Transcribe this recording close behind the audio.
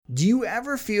Do you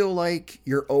ever feel like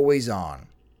you're always on?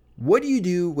 What do you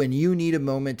do when you need a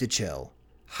moment to chill?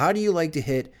 How do you like to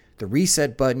hit the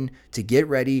reset button to get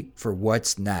ready for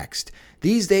what's next?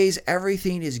 These days,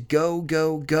 everything is go,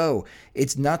 go, go.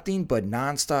 It's nothing but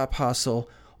nonstop hustle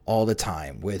all the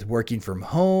time, with working from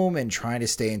home and trying to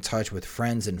stay in touch with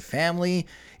friends and family,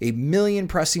 a million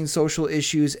pressing social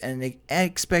issues, and an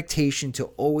expectation to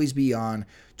always be on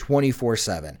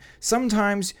 24/7.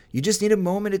 Sometimes you just need a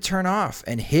moment to turn off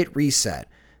and hit reset.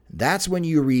 That's when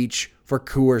you reach for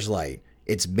Coors Light.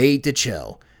 It's made to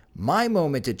chill. My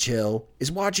moment to chill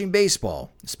is watching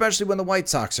baseball, especially when the White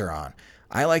Sox are on.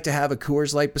 I like to have a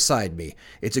Coors Light beside me.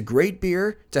 It's a great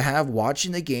beer to have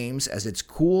watching the games, as it's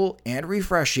cool and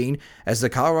refreshing as the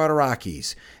Colorado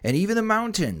Rockies. And even the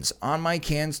mountains on my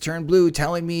cans turn blue,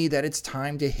 telling me that it's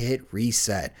time to hit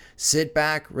reset. Sit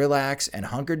back, relax, and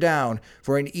hunker down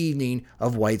for an evening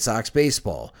of White Sox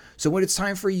baseball. So when it's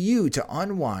time for you to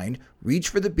unwind, reach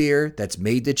for the beer that's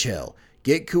made to chill.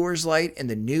 Get Coors Light in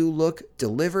the new look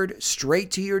delivered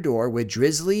straight to your door with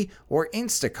Drizzly or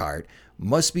Instacart.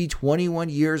 Must be 21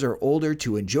 years or older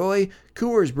to enjoy.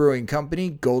 Coors Brewing Company,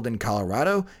 Golden,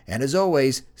 Colorado. And as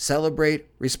always, celebrate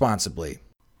responsibly.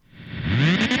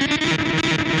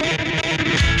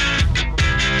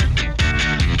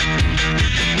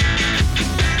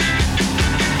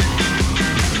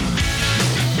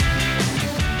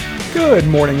 Good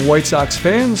morning, White Sox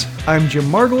fans. I'm Jim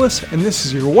Margulis, and this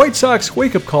is your White Sox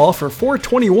wake-up call for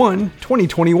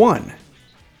 4/21/2021.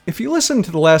 If you listened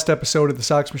to the last episode of the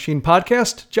Sox Machine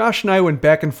podcast, Josh and I went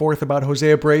back and forth about Jose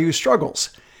Abreu's struggles.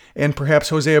 And perhaps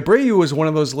Jose Abreu was one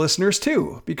of those listeners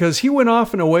too, because he went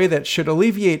off in a way that should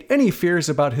alleviate any fears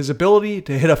about his ability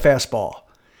to hit a fastball.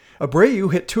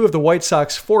 Abreu hit two of the White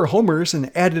Sox 4 homers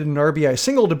and added an RBI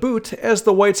single to boot as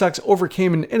the White Sox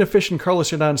overcame an inefficient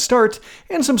Carlos Rodon start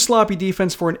and some sloppy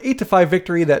defense for an 8-5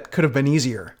 victory that could have been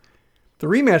easier. The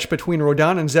rematch between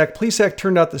Rodon and Zach Plesac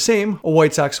turned out the same, a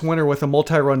White Sox winner with a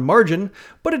multi-run margin,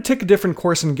 but it took a different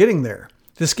course in getting there.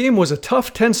 This game was a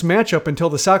tough, tense matchup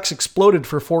until the Sox exploded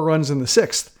for 4 runs in the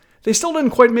 6th. They still didn't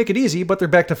quite make it easy, but they're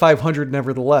back to 500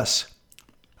 nevertheless.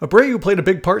 Abreu played a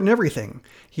big part in everything.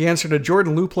 He answered a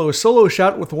Jordan Luplow solo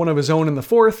shot with one of his own in the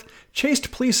 4th,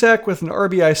 chased Plesac with an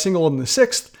RBI single in the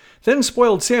 6th, then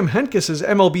spoiled Sam Hentges'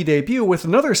 MLB debut with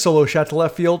another solo shot to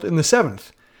left field in the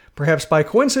 7th. Perhaps by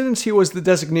coincidence, he was the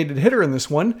designated hitter in this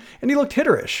one, and he looked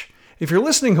hitterish. If you're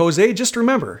listening, Jose, just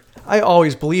remember, I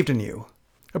always believed in you.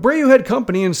 Abreu had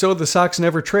company, and so the Sox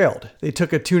never trailed. They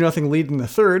took a 2-0 lead in the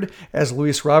 3rd, as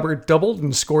Luis Robert doubled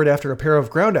and scored after a pair of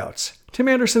groundouts. Tim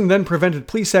Anderson then prevented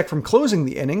Plesac from closing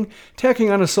the inning, tacking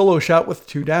on a solo shot with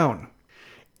 2 down.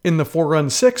 In the 4-run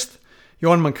 6th,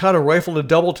 Yoan Moncada rifled a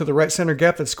double to the right center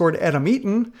gap that scored Adam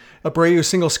Eaton. Abreu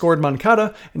single-scored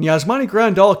Moncada, and Yasmani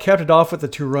Grandal capped it off with a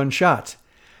 2-run shot.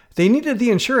 They needed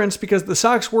the insurance because the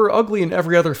Sox were ugly in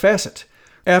every other facet.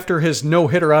 After his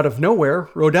no-hitter out of nowhere,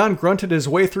 Rodon grunted his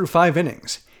way through 5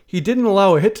 innings. He didn't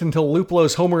allow a hit until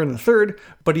Luplow's homer in the 3rd,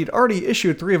 but he'd already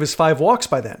issued 3 of his 5 walks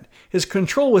by then. His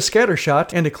control was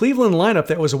scattershot, and a Cleveland lineup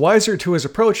that was wiser to his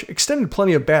approach extended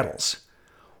plenty of battles.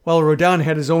 While Rodon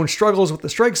had his own struggles with the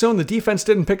strike zone, the defense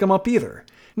didn't pick him up either.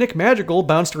 Nick Madrigal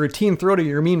bounced a routine throw to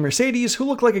Yermin Mercedes, who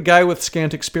looked like a guy with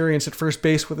scant experience at first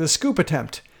base with his scoop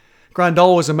attempt.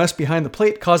 Grandal was a mess behind the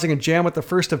plate, causing a jam with the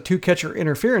first of 2 catcher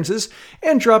interferences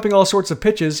and dropping all sorts of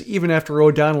pitches even after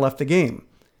Rodon left the game.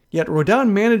 Yet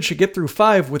Rodon managed to get through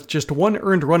 5 with just 1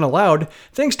 earned run allowed,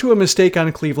 thanks to a mistake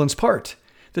on Cleveland's part.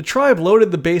 The Tribe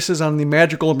loaded the bases on the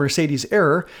Madrigal Mercedes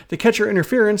error, the catcher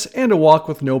interference, and a walk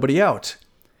with nobody out.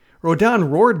 Rodon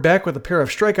roared back with a pair of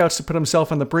strikeouts to put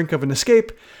himself on the brink of an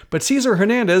escape, but Cesar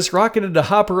Hernandez rocketed a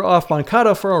hopper off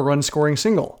Moncada for a run-scoring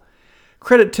single.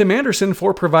 Credit Tim Anderson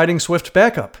for providing swift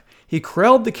backup. He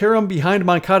corralled the carom behind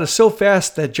Moncada so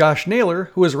fast that Josh Naylor,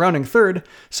 who was rounding 3rd,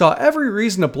 saw every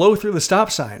reason to blow through the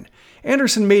stop sign.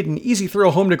 Anderson made an easy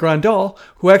throw home to Grandal,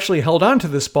 who actually held on to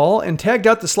this ball and tagged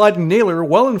out the sliding Naylor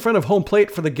well in front of home plate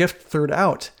for the gift 3rd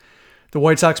out. The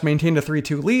White Sox maintained a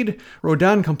 3-2 lead.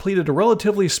 Rodon completed a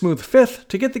relatively smooth 5th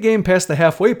to get the game past the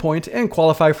halfway point and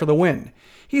qualify for the win.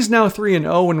 He's now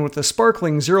 3-0 and with a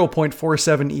sparkling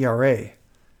 0.47 ERA.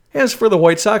 As for the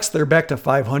White Sox, they're back to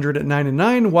 500 at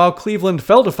 9-9, while Cleveland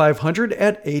fell to 500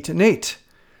 at 8-8.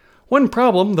 One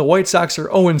problem, the White Sox are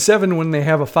 0-7 when they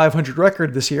have a 500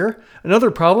 record this year. Another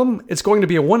problem, it's going to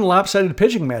be a 1 lopsided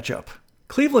pitching matchup.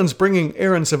 Cleveland's bringing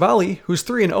Aaron Civale, who's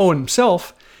 3-0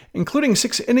 himself, including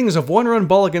 6 innings of 1-run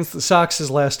ball against the Sox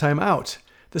his last time out.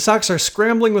 The Sox are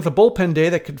scrambling with a bullpen day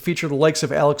that could feature the likes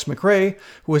of Alex McRae,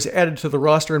 who was added to the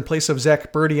roster in place of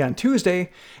Zach Birdie on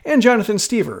Tuesday, and Jonathan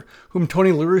Stever, whom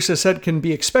Tony La Russa said can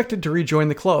be expected to rejoin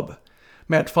the club.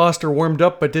 Matt Foster warmed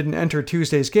up but didn't enter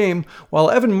Tuesday's game,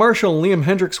 while Evan Marshall and Liam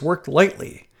Hendricks worked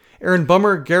lightly. Aaron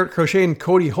Bummer, Garrett Crochet, and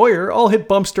Cody Hoyer all hit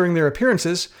bumps during their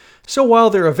appearances, so while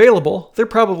they're available, they're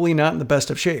probably not in the best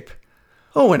of shape.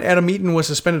 Oh, and Adam Eaton was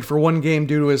suspended for 1 game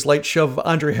due to his light shove of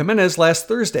Andre Jimenez last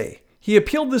Thursday. He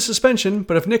appealed the suspension,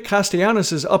 but if Nick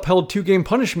Castellanos' upheld 2-game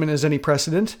punishment is any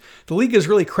precedent, the league is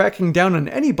really cracking down on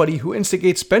anybody who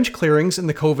instigates bench clearings in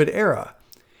the COVID era.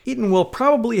 Eaton will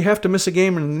probably have to miss a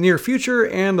game in the near future,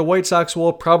 and the White Sox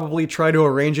will probably try to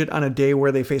arrange it on a day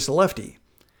where they face a lefty.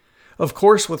 Of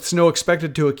course, with snow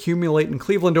expected to accumulate in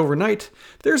Cleveland overnight,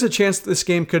 there's a chance that this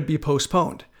game could be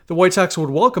postponed. The White Sox would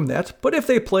welcome that, but if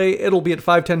they play, it'll be at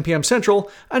 5:10 p.m.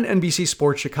 Central on NBC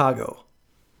Sports Chicago.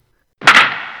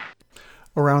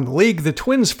 Around the league, the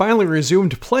Twins finally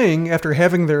resumed playing after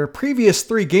having their previous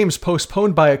 3 games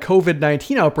postponed by a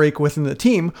COVID-19 outbreak within the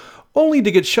team, only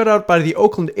to get shut out by the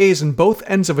Oakland A's in both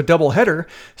ends of a doubleheader,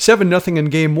 7-0 in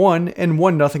Game 1 and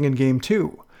 1-0 in Game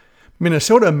 2.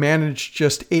 Minnesota managed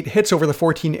just 8 hits over the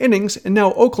 14 innings, and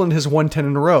now Oakland has won 10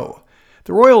 in a row.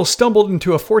 The Royals stumbled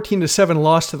into a 14-7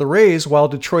 loss to the Rays while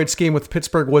Detroit's game with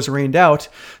Pittsburgh was rained out,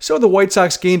 so the White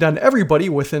Sox gained on everybody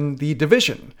within the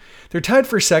division. They're tied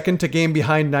for second, a game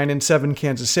behind 9-7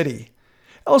 Kansas City.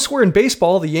 Elsewhere in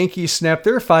baseball, the Yankees snapped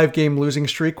their 5-game losing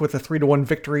streak with a 3-1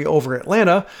 victory over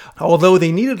Atlanta, although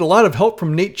they needed a lot of help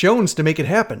from Nate Jones to make it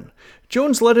happen.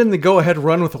 Jones let in the go-ahead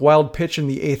run with a wild pitch in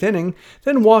the 8th inning,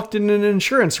 then walked in an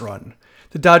insurance run.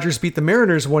 The Dodgers beat the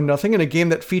Mariners 1-0 in a game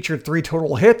that featured 3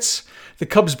 total hits. The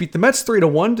Cubs beat the Mets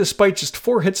 3-1 despite just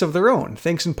 4 hits of their own,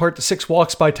 thanks in part to 6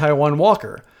 walks by Taijuan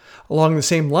Walker. Along the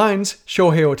same lines,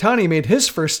 Shohei Ohtani made his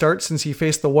first start since he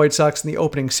faced the White Sox in the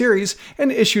opening series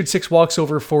and issued 6 walks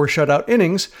over 4 shutout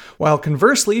innings, while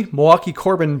conversely, Milwaukee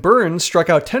Corbin Burns struck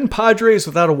out 10 Padres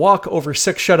without a walk over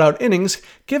 6 shutout innings,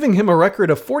 giving him a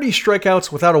record of 40 strikeouts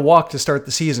without a walk to start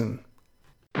the season.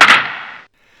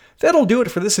 That'll do it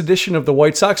for this edition of the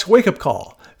White Sox Wake Up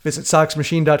Call. Visit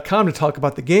SoxMachine.com to talk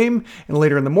about the game, and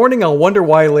later in the morning I'll wonder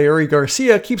why Leury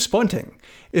Garcia keeps bunting.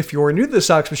 If you're new to the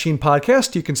Sox Machine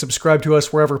podcast, you can subscribe to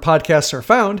us wherever podcasts are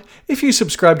found. If you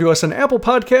subscribe to us on Apple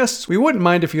Podcasts, we wouldn't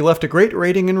mind if you left a great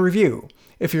rating and review.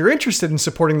 If you're interested in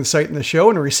supporting the site and the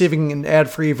show and receiving an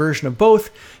ad-free version of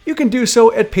both, you can do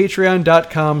so at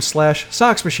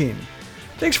patreon.com/SoxMachine.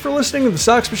 Thanks for listening to the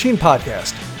Sox Machine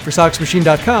podcast. For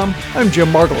SoxMachine.com, I'm Jim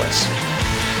Margulis.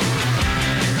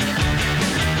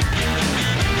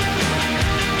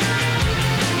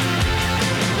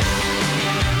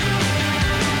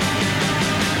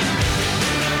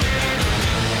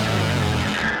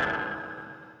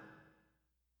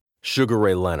 Sugar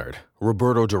Ray Leonard,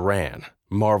 Roberto Duran,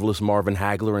 Marvelous Marvin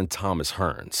Hagler, and Thomas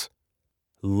Hearns.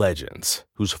 Legends,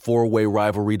 whose 4-way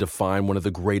rivalry defined one of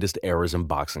the greatest eras in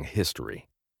boxing history.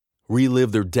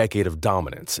 Relive their decade of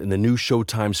dominance in the new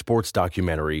Showtime sports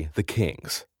documentary, The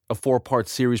Kings, a 4-part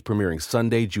series premiering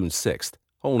Sunday, June 6th,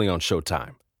 only on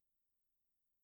Showtime.